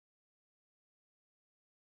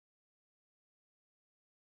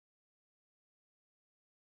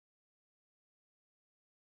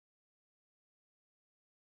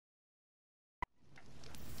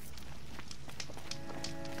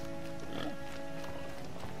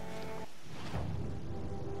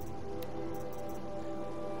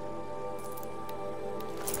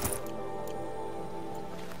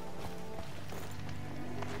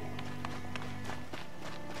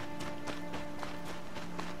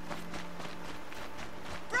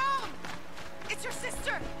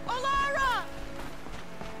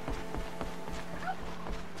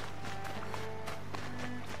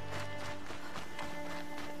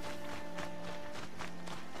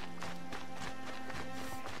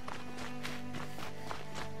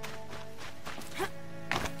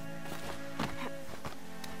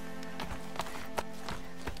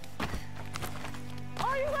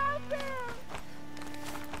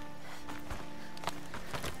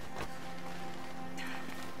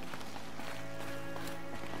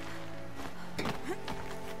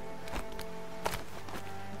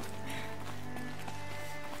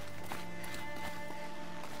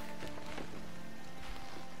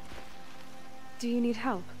Do you need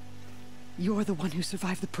help? You're the one who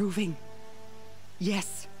survived the proving.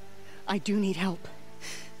 Yes, I do need help.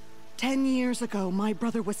 10 years ago, my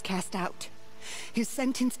brother was cast out. His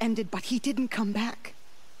sentence ended, but he didn't come back.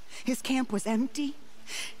 His camp was empty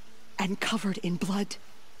and covered in blood.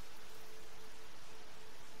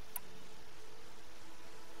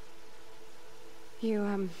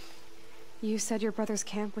 You said your brother's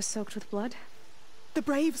camp was soaked with blood? The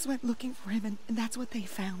Braves went looking for him, and that's what they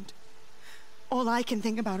found. All I can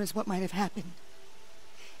think about is what might have happened.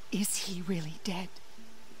 Is he really dead?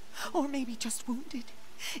 Or maybe just wounded?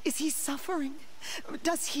 Is he suffering?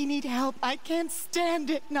 Does he need help? I can't stand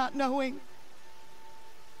it not knowing.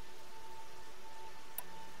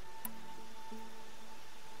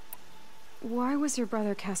 Why was your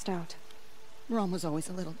brother cast out? Rom was always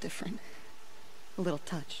a little different. A little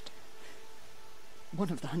touched.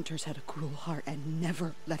 One of the hunters had a cruel heart and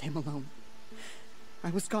never let him alone. I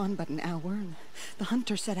was gone but an hour, and the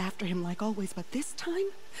hunter set after him like always, but this time,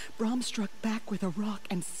 Brom struck back with a rock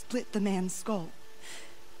and split the man's skull.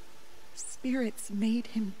 Spirits made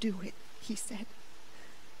him do it, he said.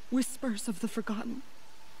 Whispers of the forgotten.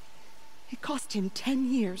 It cost him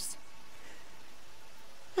 10 years.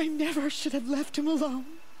 I never should have left him alone.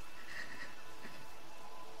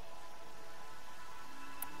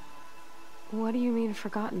 What do you mean,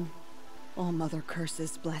 forgotten? All Mother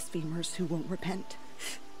curses blasphemers who won't repent,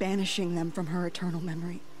 banishing them from her eternal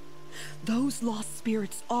memory. Those lost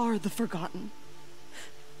spirits are the forgotten.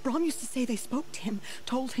 Brom used to say they spoke to him,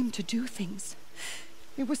 told him to do things.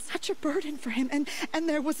 It was such a burden for him, and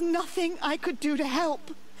there was nothing I could do to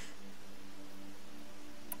help.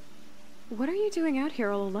 What are you doing out here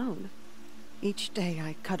all alone? Each day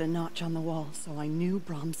I cut a notch on the wall, so I knew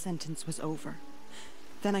Brom's sentence was over.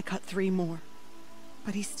 Then I cut 3 more,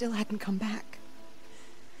 but he still hadn't come back.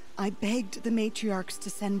 I begged the matriarchs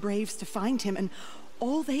to send Braves to find him, and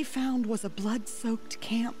all they found was a blood-soaked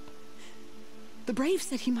camp. The Braves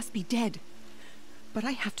said he must be dead, but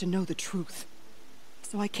I have to know the truth,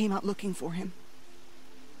 so I came out looking for him.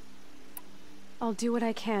 I'll do what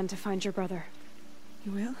I can to find your brother.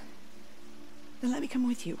 You will? Then let me come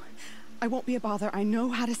with you. I won't be a bother. I know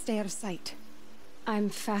how to stay out of sight. I'm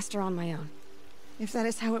faster on my own. If that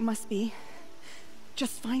is how it must be,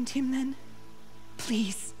 just find him then.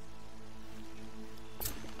 Please.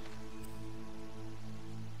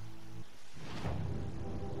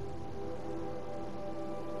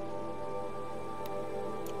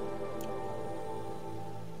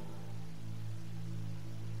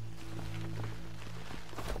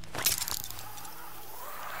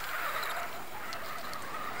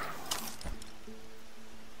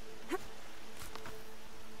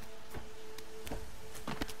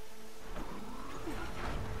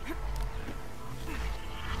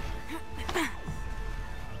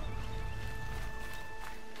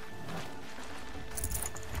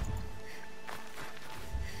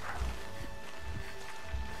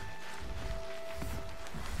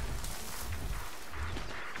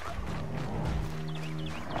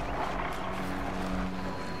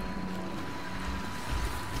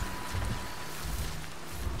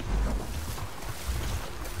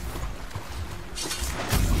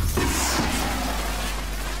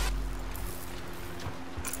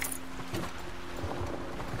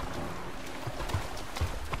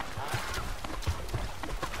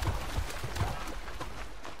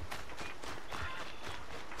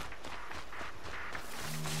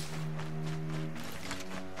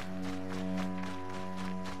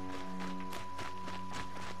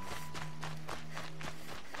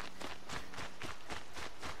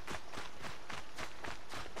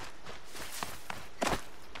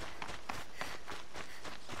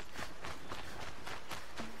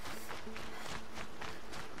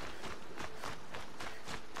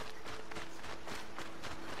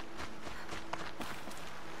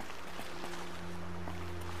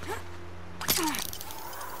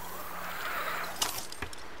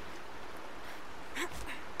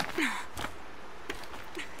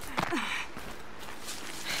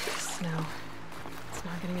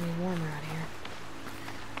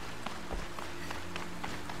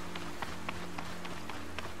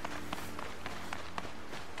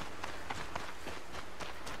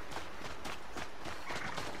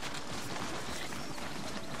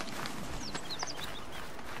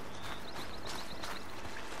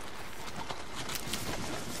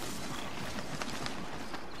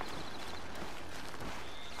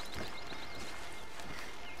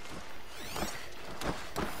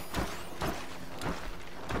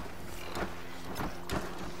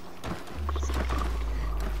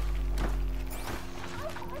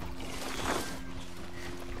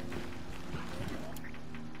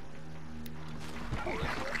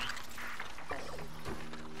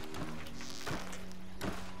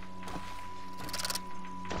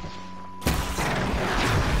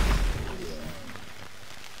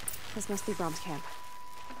 Must be Brom's camp.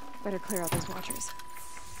 Better clear out those watchers.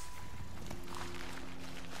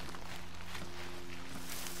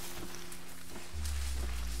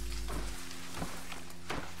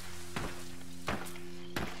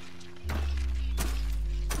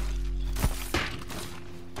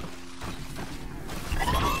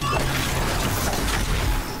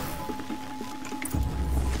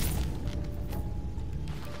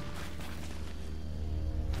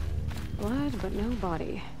 Blood, but no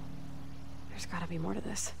body. There's gotta be more to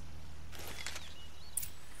this.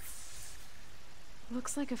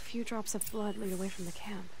 Looks like a few drops of blood lead away from the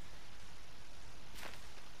camp.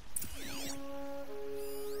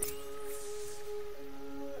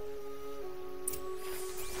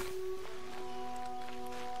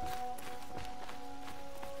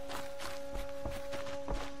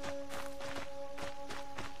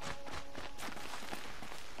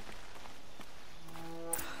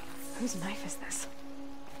 Whose knife is this?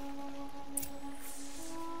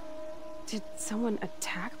 Did someone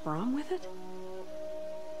attack Brom with it?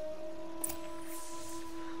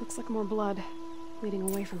 Looks like more blood leading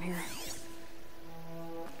away from here.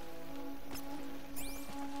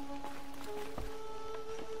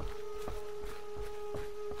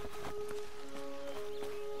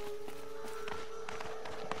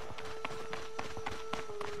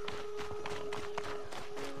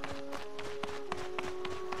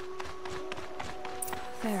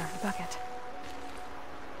 There, a bucket.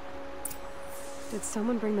 Did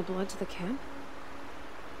someone bring the blood to the camp?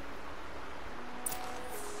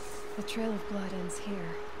 The trail of blood ends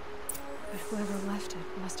here, but whoever left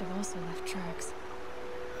it must have also left tracks.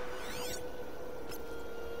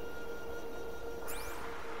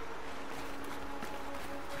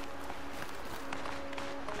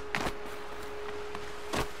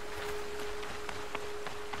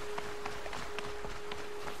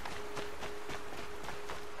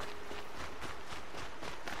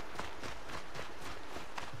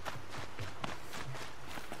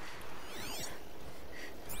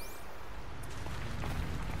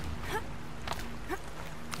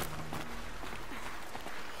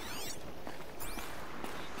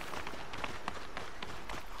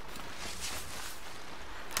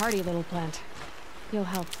 Hardy little plant. You'll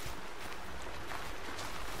help.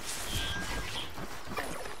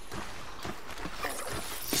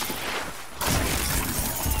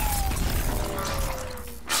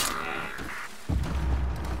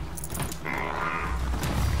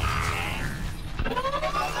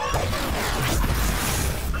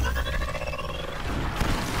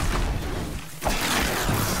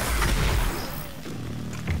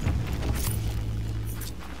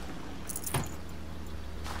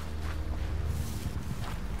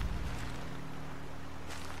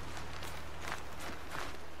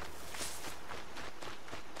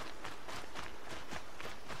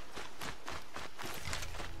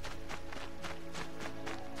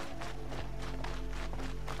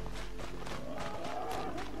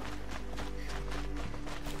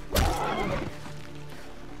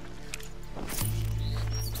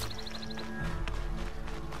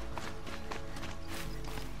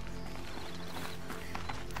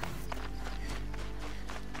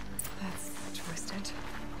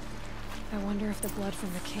 I wonder if the blood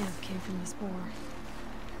from the camp came from this boar.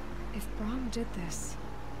 If Brom did this,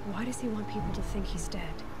 why does he want people to think he's dead?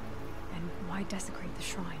 And why desecrate the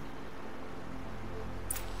shrine?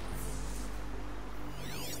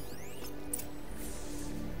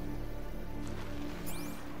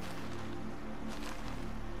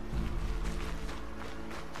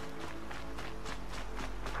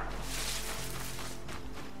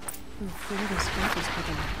 Where are those sparkles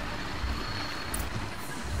picking up?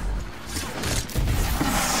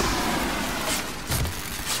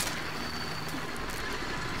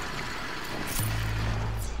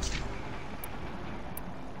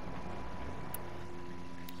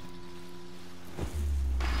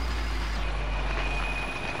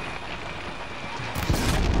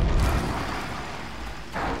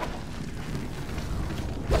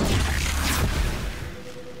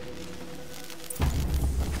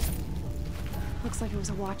 Looks like it was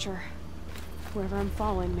a watcher. Whoever I'm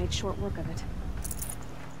following made short work of it.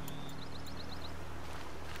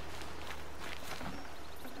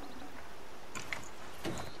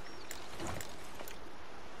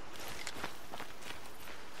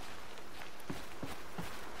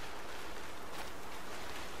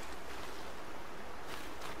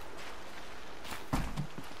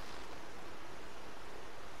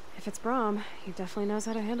 If it's Brom, he definitely knows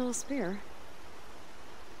how to handle a spear.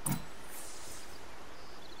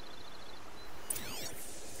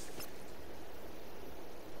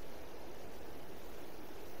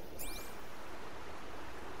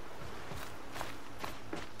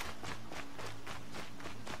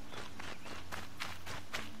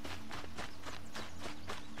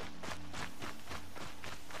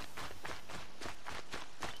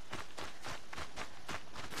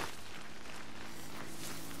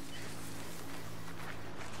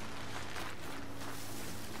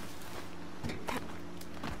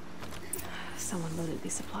 someone loaded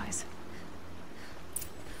these supplies.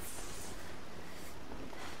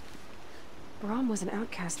 Brahm was an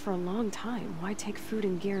outcast for a long time. Why take food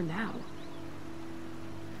and gear now?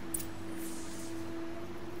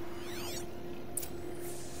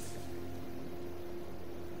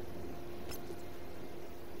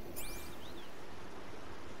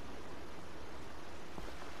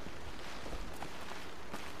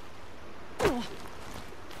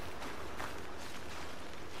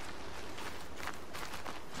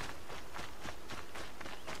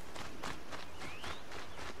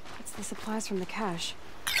 The supplies from the cache.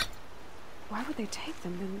 Why would they take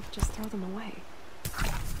them and just throw them away?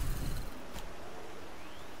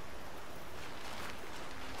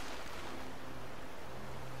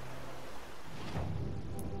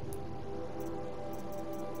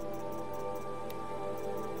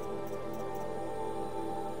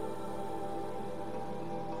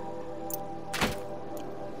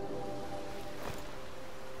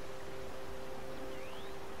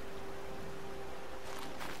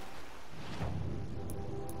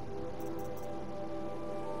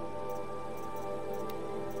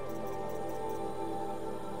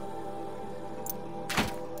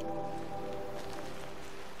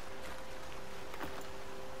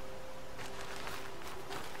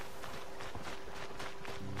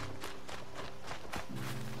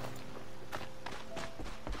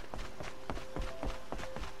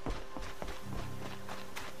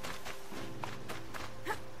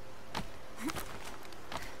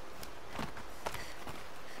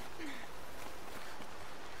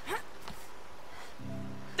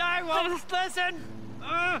 I won't listen!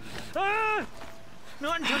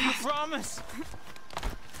 Not until you promise.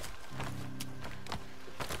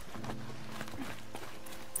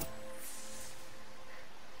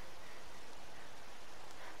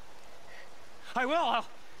 I will.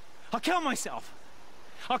 I'll kill myself.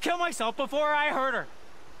 I'll kill myself before I hurt her.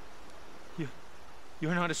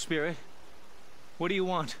 You're not a spirit. What do you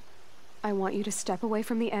want? I want you to step away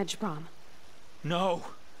from the edge, Brahm. No.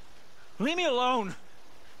 Leave me alone.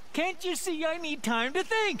 Can't you see I need time to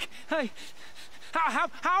think? How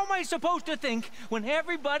am I supposed to think when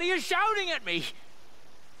everybody is shouting at me?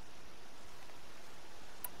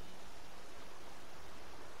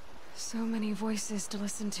 So many voices to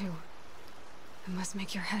listen to. It must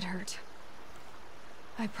make your head hurt.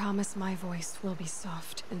 I promise my voice will be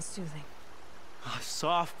soft and soothing. A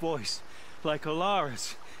soft voice, like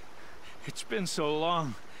Alara's. It's been so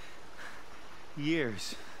long.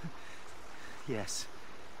 Years. Yes.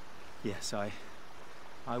 Yes, I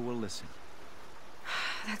will listen.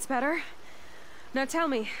 That's better. Now tell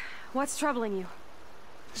me, what's troubling you?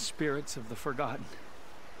 Spirits of the forgotten.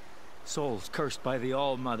 Souls cursed by the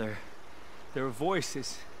All-Mother. Their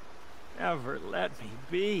voices never let me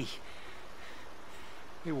be.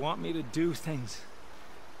 They want me to do things.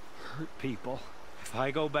 Hurt people. If I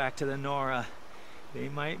go back to the Nora, they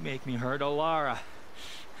might make me hurt Alara.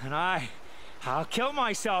 And I'll kill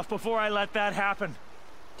myself before I let that happen.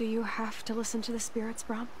 Do you have to listen to the spirits,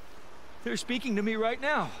 Brahm? They're speaking to me right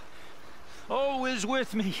now. Oh is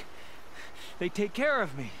with me. They take care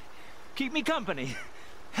of me. Keep me company.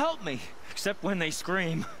 Help me. Except when they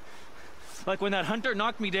scream. Like when that hunter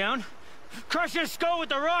knocked me down. Crush his skull with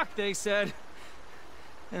the rock, they said.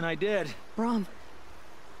 And I did. Brahm,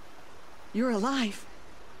 you're alive.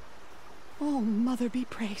 Oh, Mother be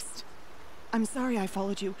praised. I'm sorry I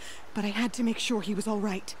followed you, but I had to make sure he was all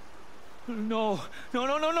right. No.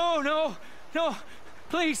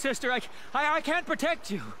 Please, sister, I can't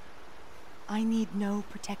protect you. I need no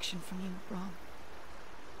protection from you, Brahm.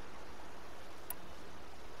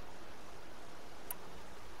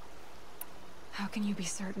 How can you be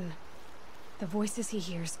certain? The voices he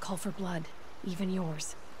hears call for blood, even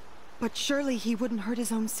yours. But surely he wouldn't hurt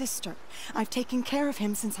his own sister. I've taken care of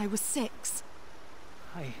him since I was 6.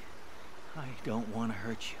 I don't want to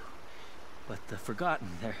hurt you. But the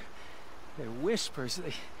Forgotten, their whispers,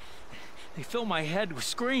 they fill my head with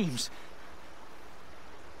screams.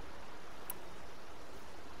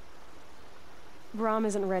 Brahm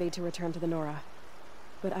isn't ready to return to the Nora,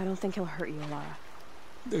 but I don't think he'll hurt you, Alara.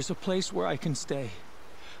 There's a place where I can stay.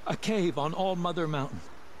 A cave on All-Mother Mountain.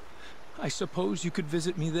 I suppose you could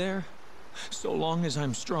visit me there, so long as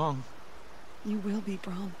I'm strong. You will be,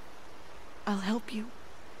 Brahm. I'll help you.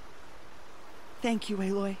 Thank you,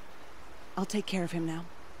 Aloy. I'll take care of him now.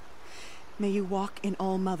 May you walk in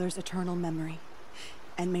All-Mother's eternal memory,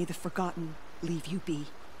 and may the Forgotten leave you be.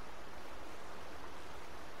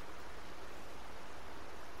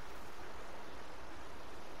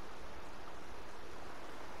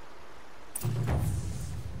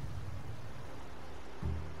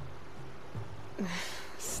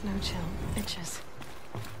 Snow chill. Itches.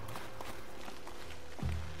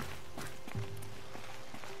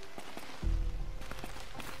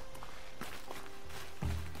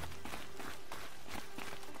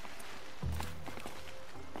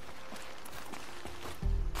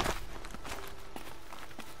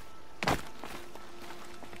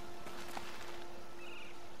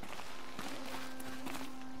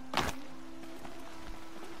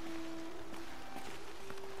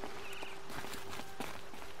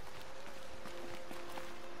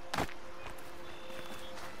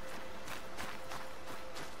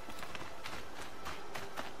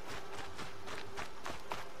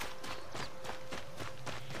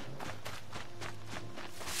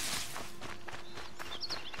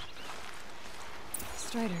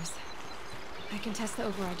 Striders. I can test the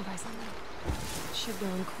override device on them. Should go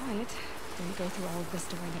in quiet. Don't go through all of this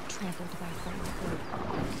to wind up trampled by a friendly herd.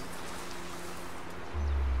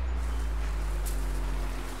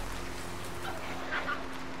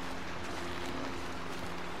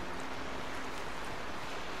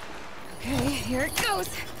 Okay, here it goes.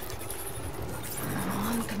 Come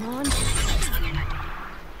on, come on.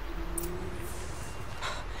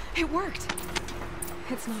 It worked.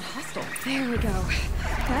 It's not hostile. There we go.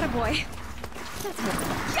 Attaboy. Let's hope.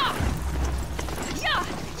 Yeah! Yeah!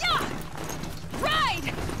 Yeah! Ride!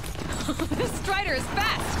 This Strider is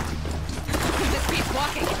fast! This beats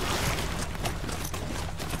walking.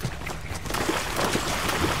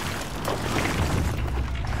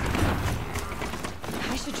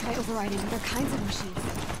 I should try overriding other kinds of machines.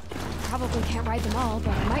 Probably can't ride them all, but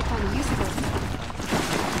I might find a use for them.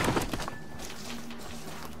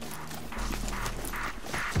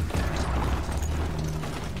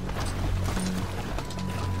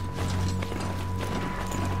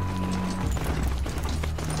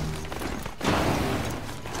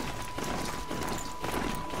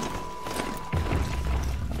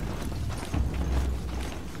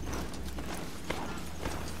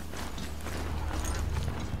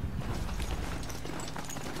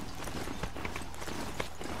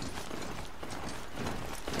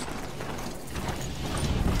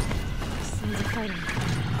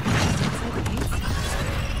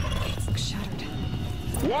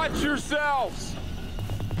 Watch yourselves!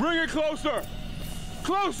 Bring it closer!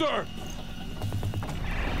 Closer!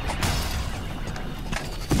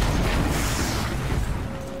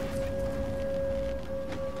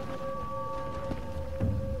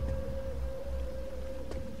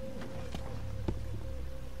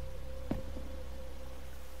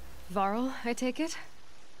 Varl, I take it?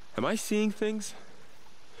 Am I seeing things?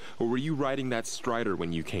 Or were you riding that Strider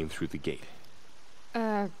when you came through the gate?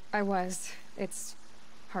 I was. It's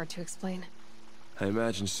hard to explain. I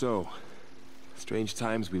imagine so. Strange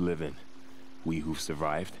times we live in. We who've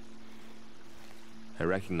survived. I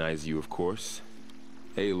recognize you, of course.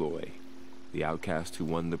 Aloy, the outcast who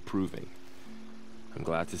won the proving. I'm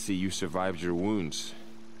glad to see you survived your wounds.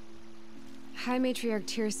 High Matriarch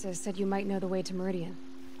Tirsa said you might know the way to Meridian.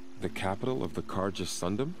 The capital of the Carja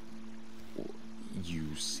Sundom?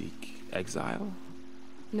 You seek exile?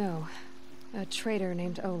 No. A traitor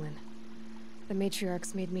named Olin. The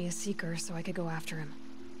Matriarchs made me a seeker so I could go after him.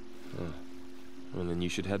 Well, then you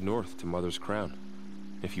should head north to Mother's Crown.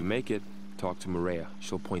 If you make it, talk to Maria.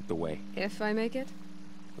 She'll point the way. If I make it?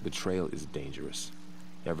 The trail is dangerous.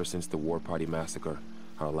 Ever since the War Party massacre,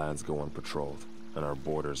 our lands go unpatrolled, and our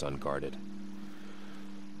borders unguarded.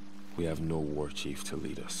 We have no war chief to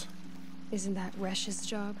lead us. Isn't that Resh's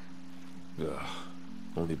job? Ugh.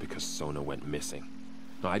 Only because Sona went missing.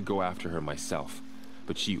 I'd go after her myself,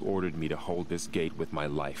 but she ordered me to hold this gate with my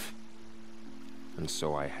life. And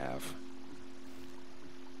so I have.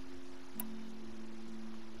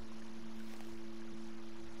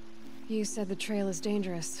 You said the trail is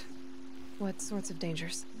dangerous. What sorts of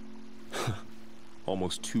dangers?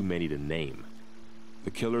 Almost too many to name.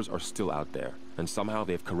 The killers are still out there, and somehow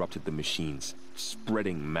they've corrupted the machines,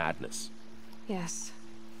 spreading madness. Yes,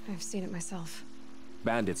 I've seen it myself.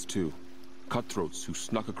 Bandits, too. Cutthroats who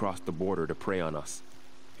snuck across the border to prey on us.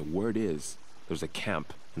 The word is, there's a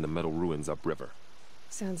camp in the metal ruins upriver.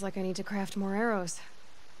 Sounds like I need to craft more arrows.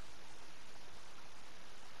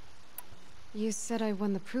 You said I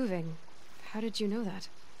won the proving. How did you know that?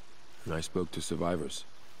 And I spoke to survivors.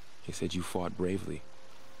 They said you fought bravely,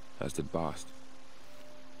 as did Bast.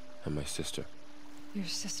 And my sister. Your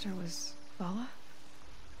sister was Vala?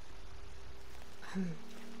 I'm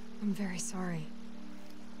very sorry.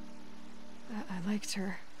 I liked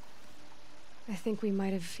her. I think we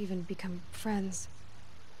might have even become friends.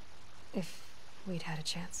 If we'd had a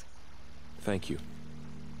chance. Thank you.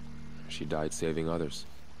 She died saving others.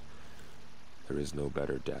 There is no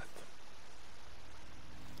better death.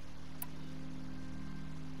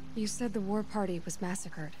 You said the war party was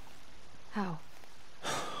massacred. How?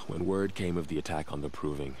 When word came of the attack on the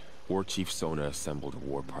Proving, War Chief Sona assembled a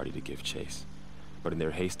war party to give chase. But in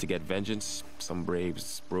their haste to get vengeance, some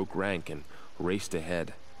braves broke rank and raced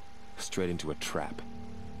ahead, straight into a trap.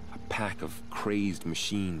 A pack of crazed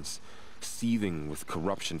machines, seething with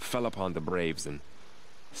corruption, fell upon the braves and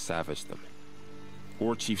savaged them.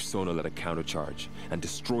 War Chief Sona led a countercharge and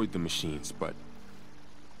destroyed the machines, but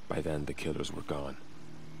by then the killers were gone,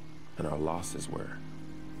 and our losses were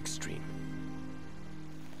extreme.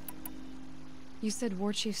 You said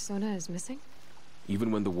War Chief Sona is missing?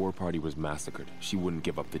 Even when the war party was massacred, she wouldn't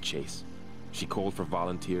give up the chase. She called for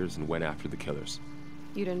volunteers and went after the killers.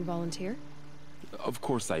 You didn't volunteer? Of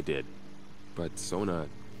course I did, but Sona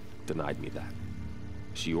denied me that.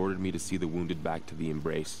 She ordered me to see the wounded back to the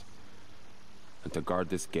Embrace, and to guard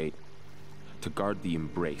this gate, to guard the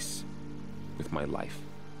Embrace with my life.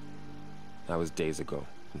 That was days ago,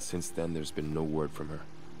 and since then there's been no word from her.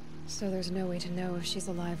 So there's no way to know if she's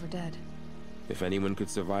alive or dead. If anyone could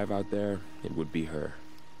survive out there, it would be her.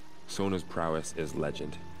 Sona's prowess is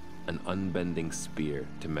legend, an unbending spear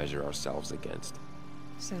to measure ourselves against.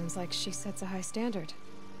 Sounds like she sets a high standard.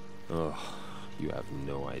 Ugh, you have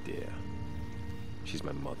no idea. She's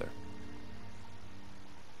my mother.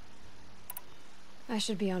 I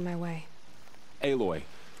should be on my way. Aloy,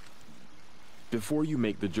 before you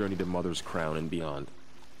make the journey to Mother's Crown and beyond,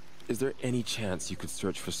 is there any chance you could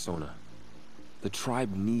search for Sona? The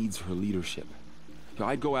tribe needs her leadership.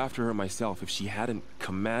 I'd go after her myself if she hadn't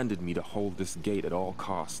commanded me to hold this gate at all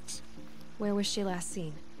costs. Where was she last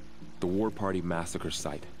seen? The War Party massacre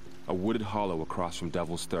site. A wooded hollow across from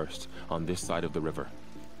Devil's Thirst, on this side of the river.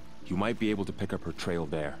 You might be able to pick up her trail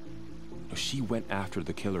there. She went after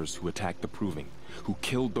the killers who attacked the Proving, who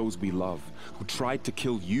killed those we love, who tried to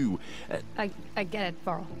kill you. I get it,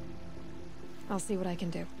 Varl. I'll see what I can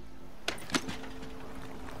do.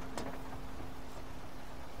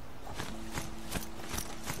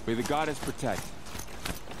 May the goddess protect.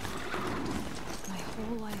 My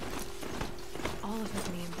whole life, all of it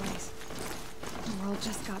in the Embrace. The world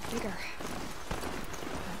just got bigger,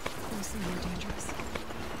 but mostly more dangerous.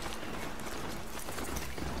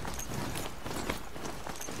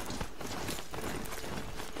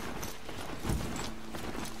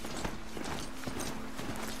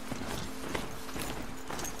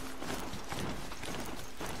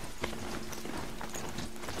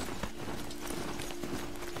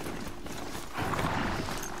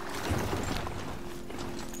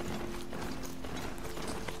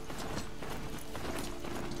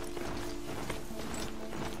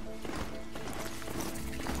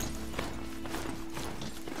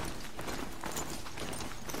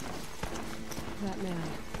 That man.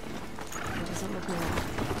 He doesn't look normal.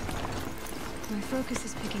 My focus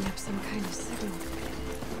is picking up some kind of signal.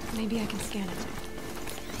 Maybe I can scan it.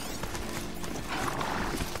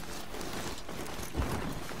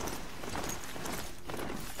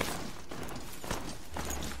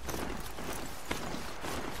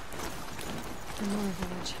 The Nora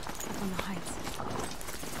village, up on the heights.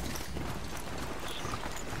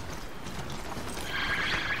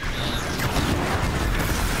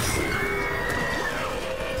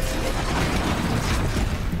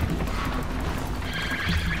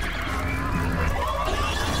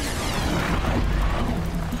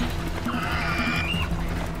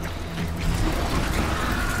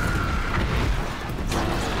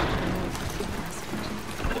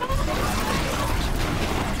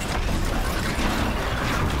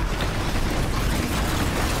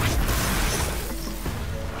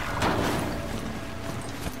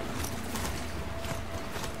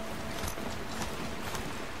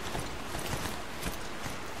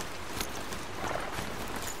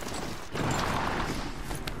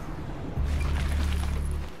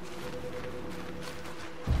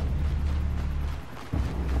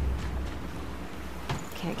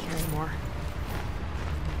 Can't carry more.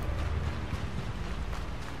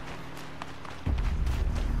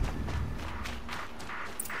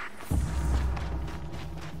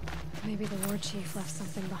 Maybe the war chief left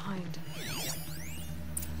something behind.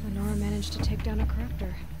 Lenora managed to take down a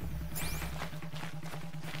corruptor.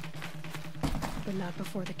 But not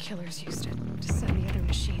before the killers used it to send the other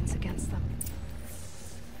machines against them.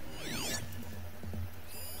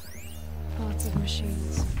 Lots of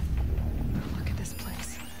machines. Look at this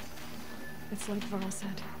place. It's like Varl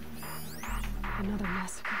said. Another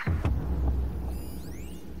massacre.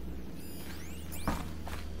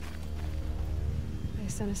 They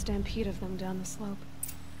sent a stampede of them down the slope.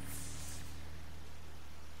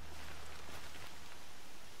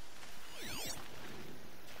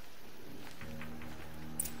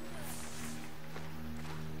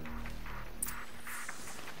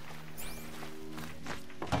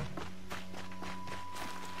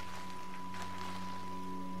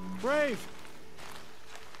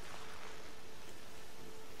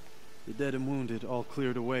 The dead and wounded all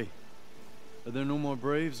cleared away. Are there no more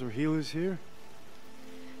braves or healers here?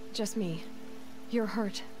 Just me. You're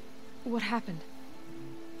hurt. What happened?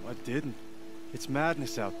 I didn't. It's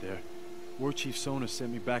madness out there. War Chief Sona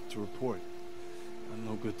sent me back to report. I'm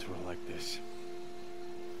no good to her like this.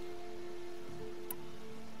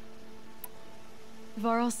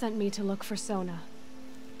 Varl sent me to look for Sona.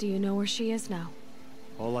 Do you know where she is now?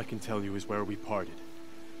 All I can tell you is where we parted.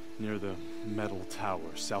 Near the metal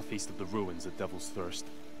tower, southeast of the ruins at Devil's Thirst.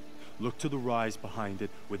 Look to the rise behind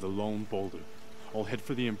it with a lone boulder. I'll head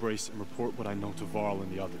for the embrace and report what I know to Varl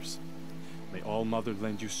and the others. May All Mother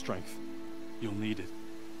lend you strength. You'll need it,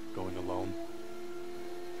 going alone.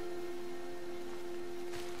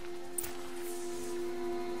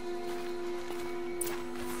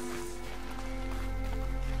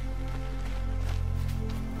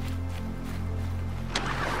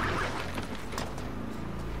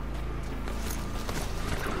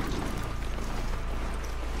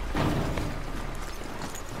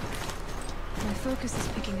 My focus is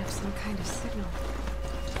picking up some kind of signal.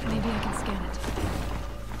 Maybe I can scan it.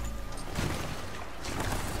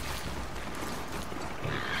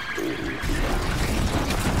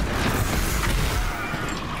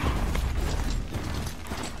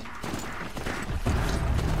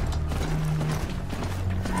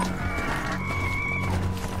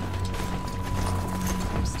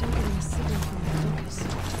 I'm still getting a signal from my focus.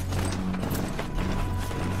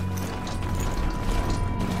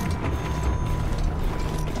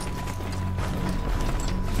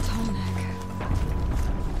 Tall neck.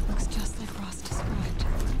 Looks just like Ross described.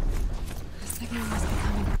 The signal must be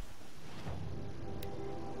coming.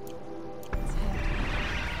 Its head.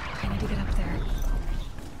 I need to get up there.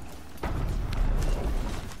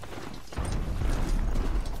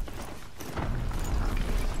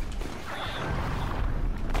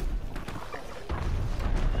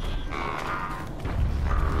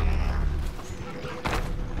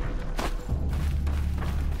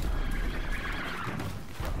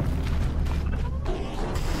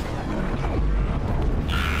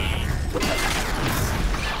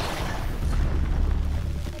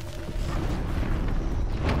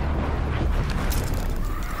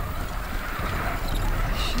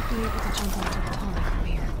 Be able to jump onto the tunnel from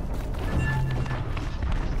here.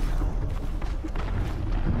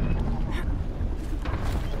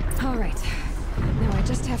 All right. Now I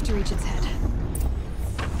just have to reach its head.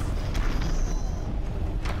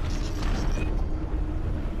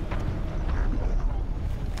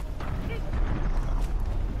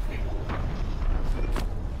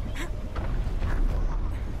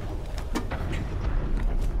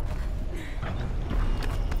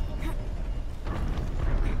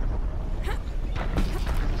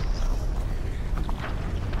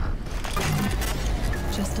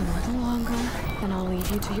 Just a little longer, then I'll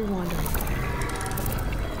leave you to your wandering.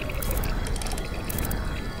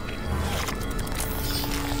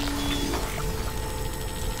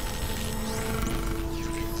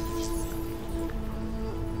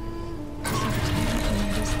 Secretary can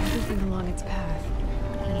notice everything along its path,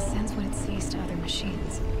 and sends what it sees to other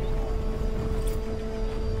machines.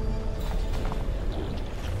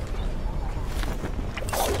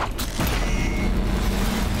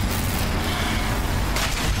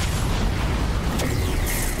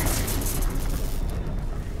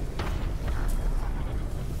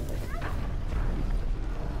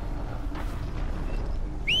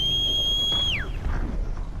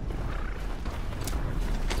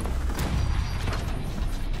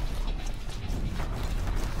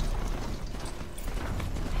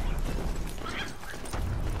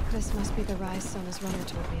 This must be the rise Sona's runner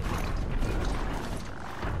told me about.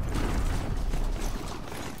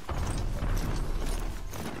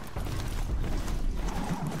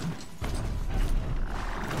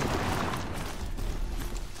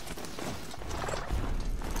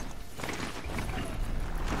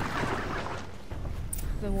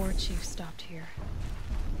 The war chief stopped here.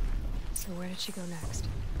 So where did she go next?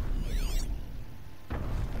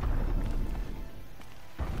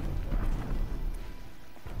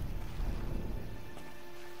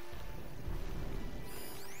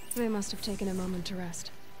 They must have taken a moment to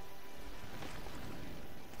rest.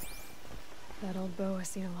 That old bow has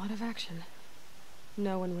seen a lot of action.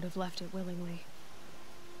 No one would have left it willingly.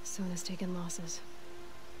 Sona's taken losses.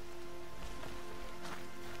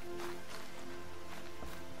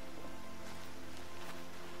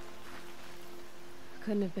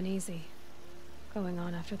 Couldn't have been easy, going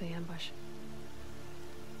on after the ambush.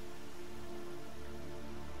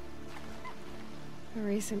 A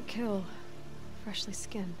recent kill. Freshly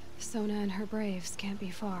skinned. Sona and her braves can't be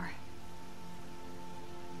far.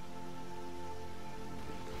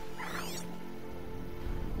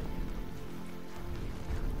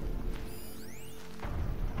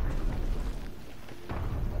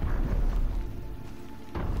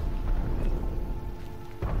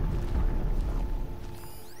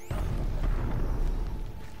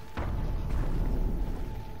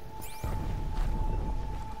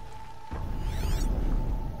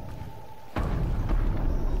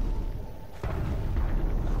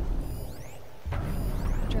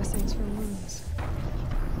 Dressings for wounds.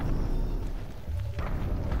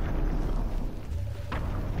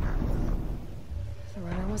 The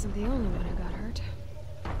runner wasn't the only one who got hurt.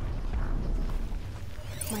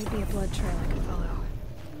 Might be a blood trail I could follow.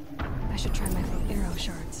 I should try my arrow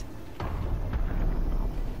shards.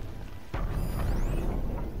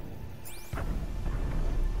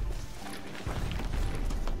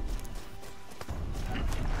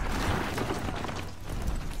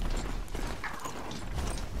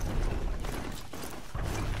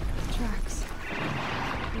 Tracks.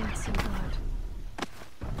 Not some blood.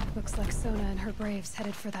 Looks like Sona and her braves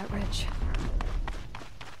headed for that ridge.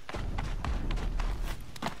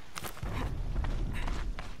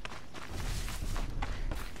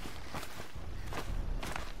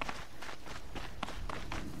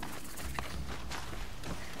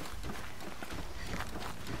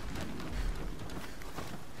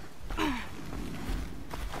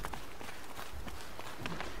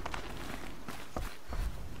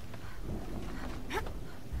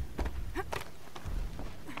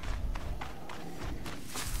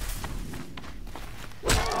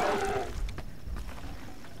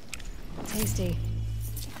 Tasty.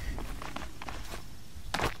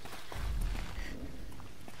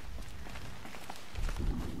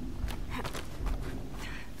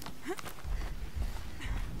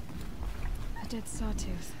 A dead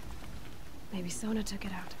sawtooth. Maybe Sona took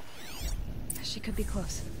it out. She could be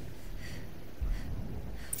close.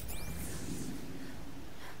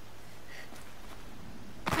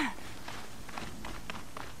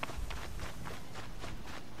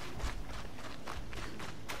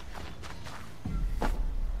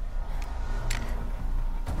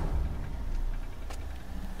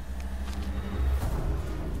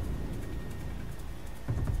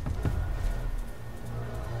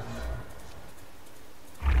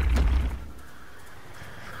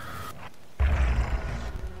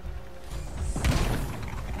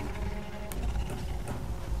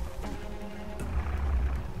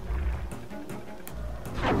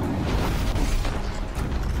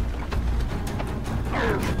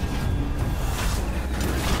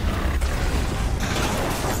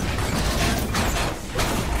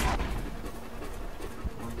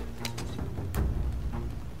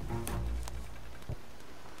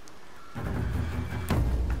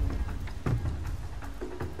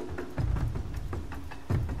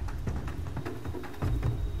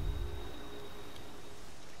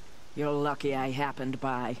 You're lucky I happened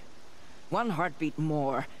by. One heartbeat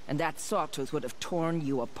more, and that sawtooth would have torn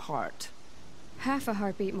you apart. Half a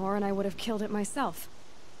heartbeat more and I would have killed it myself.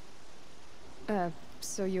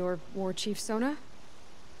 So you're War Chief Sona?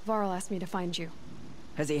 Varl asked me to find you.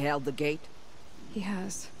 Has he held the gate? He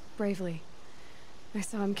has, bravely. I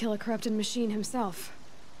saw him kill a corrupted machine himself.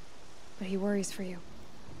 But he worries for you.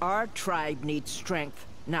 Our tribe needs strength,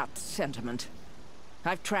 not sentiment.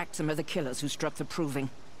 I've tracked some of the killers who struck the Proving.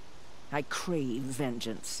 I crave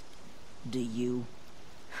vengeance. Do you?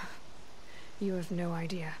 You have no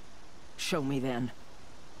idea. Show me then.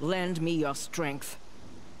 Lend me your strength.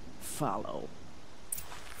 Follow.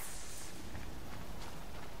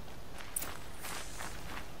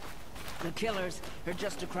 The killers are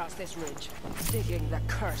just across this ridge, digging the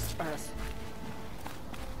cursed earth.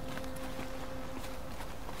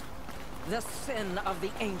 The sin of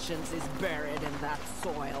the ancients is buried in that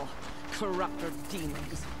soil. Corrupter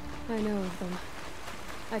demons. I know of them.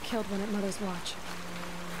 I killed one at Mother's Watch.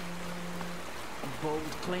 A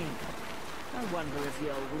bold claim. I wonder if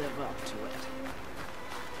you'll live up to it.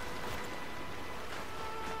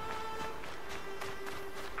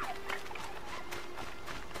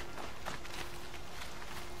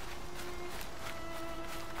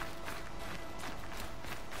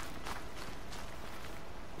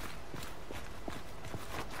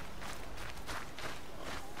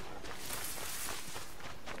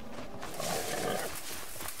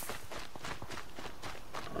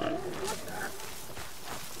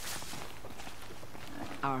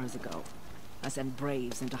 Hours ago, I sent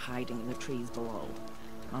braves into hiding in the trees below.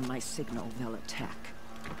 On my signal, they'll attack.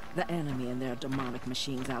 The enemy and their demonic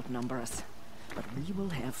machines outnumber us, but we will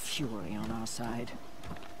have fury on our side.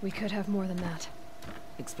 We could have more than that.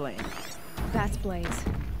 Explain. That's Blaze.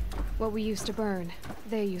 What we used to burn,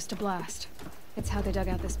 they used to blast. It's how they dug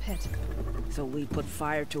out this pit. So we put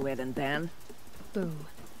fire to it and then? Boom.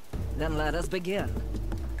 Then let us begin.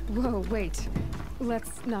 Whoa, wait.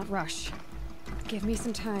 Let's not rush. Give me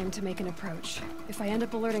some time to make an approach. If I end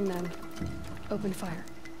up alerting them, open fire.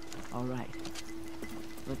 All right.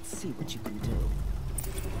 Let's see what you can do.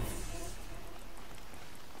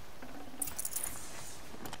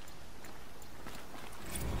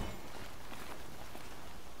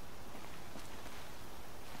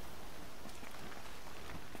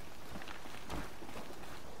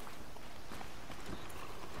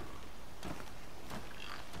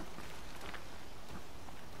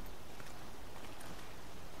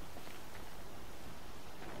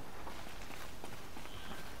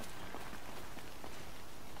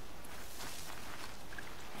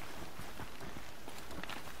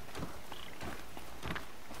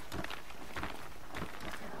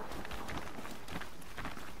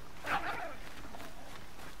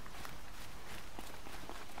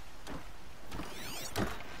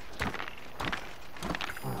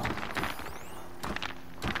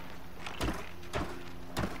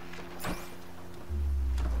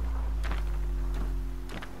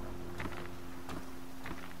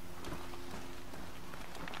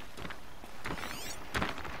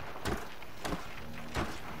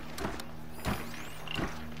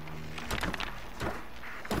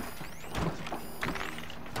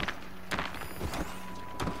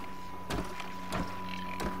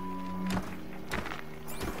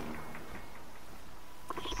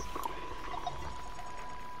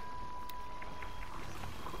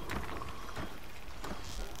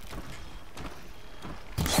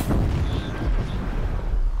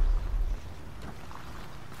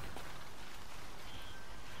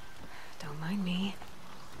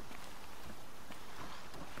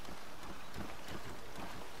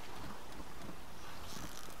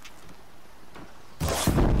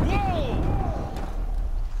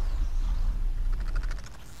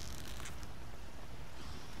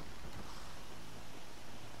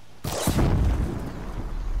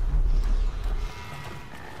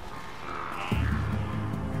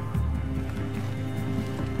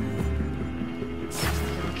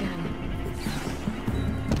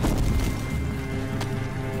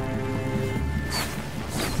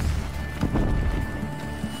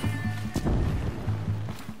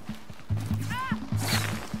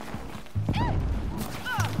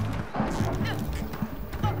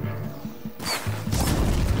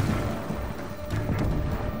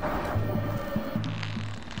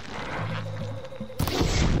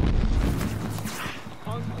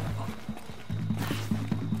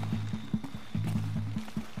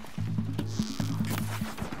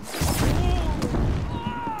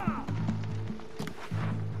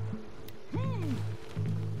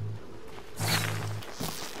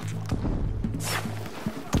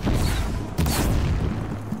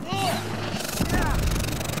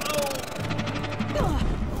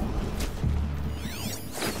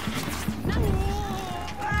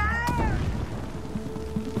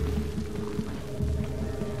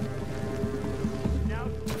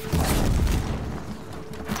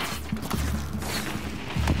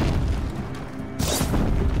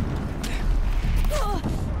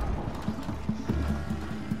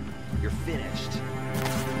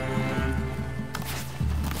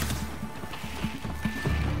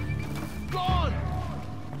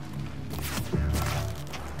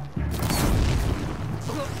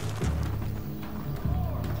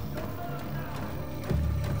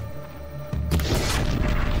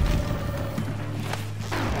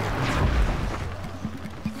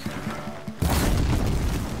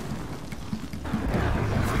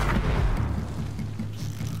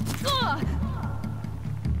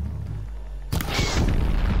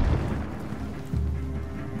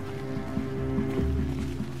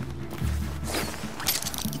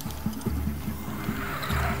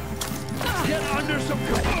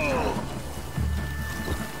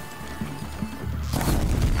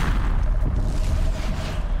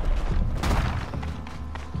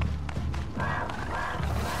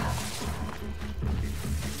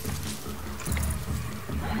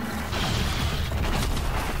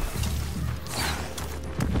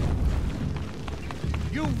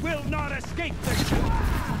 escape victim!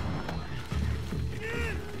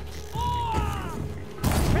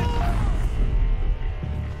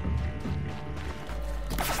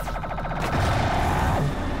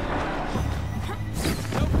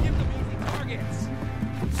 Don't give them easy targets!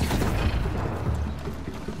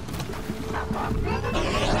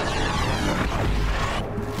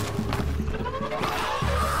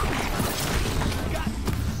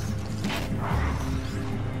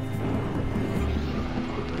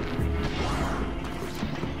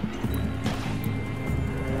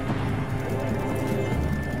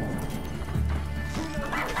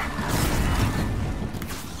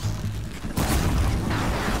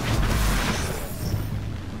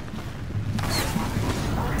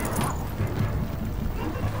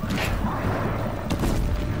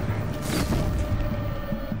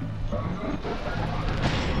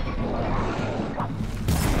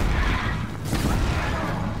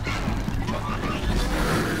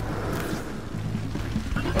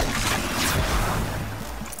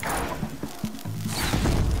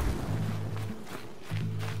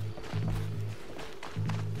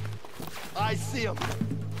 I see him.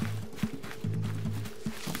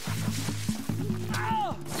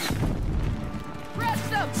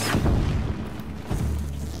 Rest him!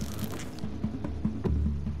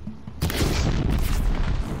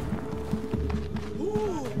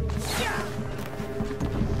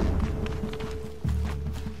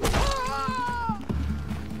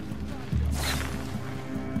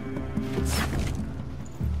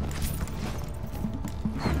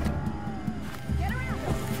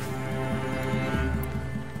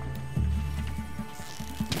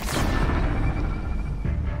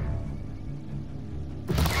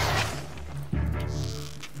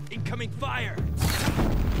 Incoming fire!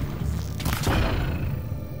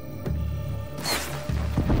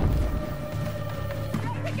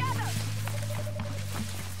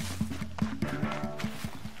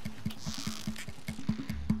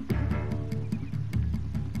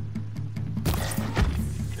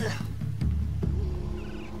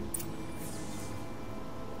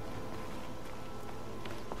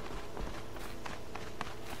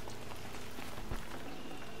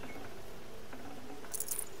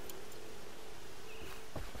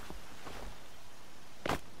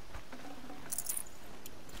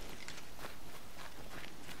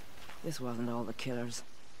 This wasn't all the killers.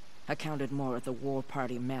 I counted more at the War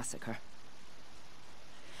Party massacre.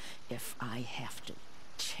 If I have to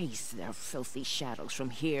chase their filthy shadows from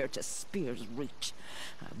here to Spear's Reach,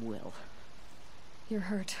 I will. You're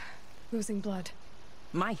hurt. Losing blood.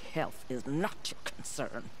 My health is not your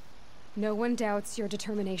concern. No one doubts your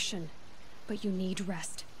determination, but you need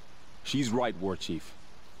rest. She's right, War Chief.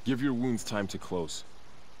 Give your wounds time to close.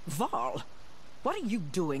 Val, what are you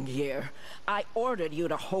doing here? I ordered you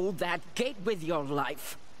to hold that gate with your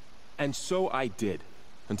life. And so I did,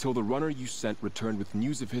 until the runner you sent returned with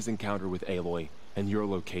news of his encounter with Aloy and your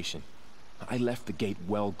location. I left the gate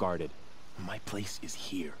well guarded. My place is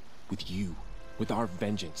here, with you, with our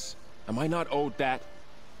vengeance. Am I not owed that?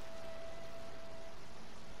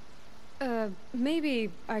 Maybe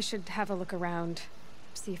I should have a look around.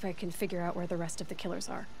 See if I can figure out where the rest of the killers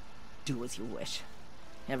are. Do as you wish.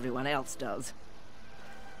 Everyone else does.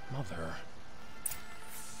 Mother...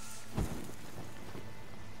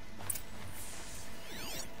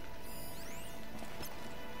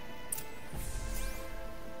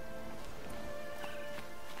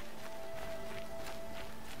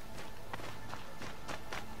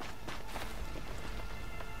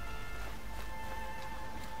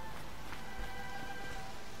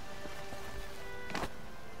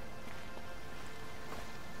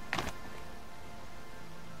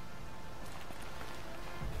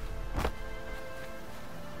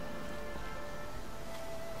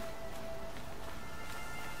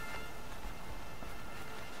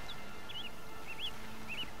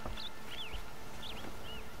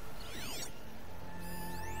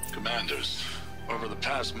 Commanders, over the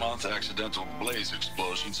past month, accidental blaze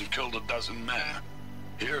explosions have killed 12 men.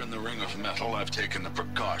 Here in the Ring of Metal, I've taken the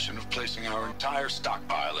precaution of placing our entire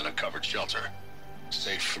stockpile in a covered shelter,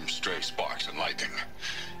 safe from stray sparks and lightning,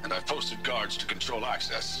 and I've posted guards to control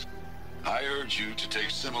access. I urge you to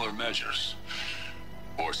take similar measures,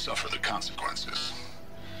 or suffer the consequences.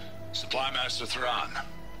 Supply Master Thrawn,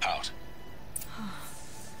 out.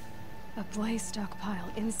 A blaze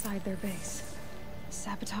stockpile inside their base.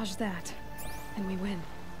 Sabotage that, and we win.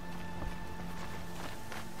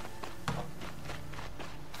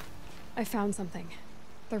 I found something.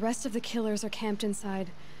 The rest of the killers are camped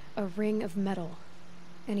inside a ring of metal.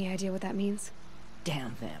 Any idea what that means?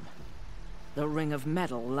 Damn them. The Ring of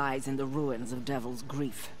Metal lies in the ruins of Devil's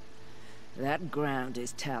Grief. That ground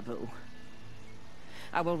is taboo.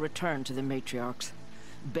 I will return to the matriarchs.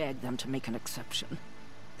 Beg them to make an exception.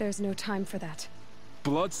 There's no time for that.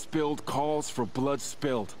 Blood spilled calls for blood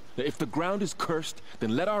spilled. If the ground is cursed,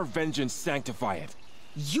 then let our vengeance sanctify it.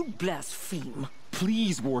 You blaspheme!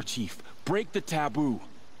 Please, War Chief, break the taboo.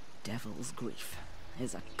 Devil's Grief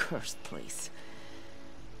is a cursed place.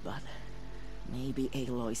 But maybe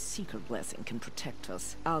Aloy's secret blessing can protect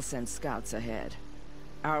us. I'll send scouts ahead.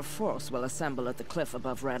 Our force will assemble at the cliff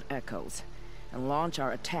above Red Echoes, and launch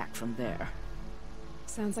our attack from there.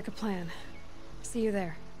 Sounds like a plan. See you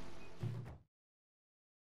there.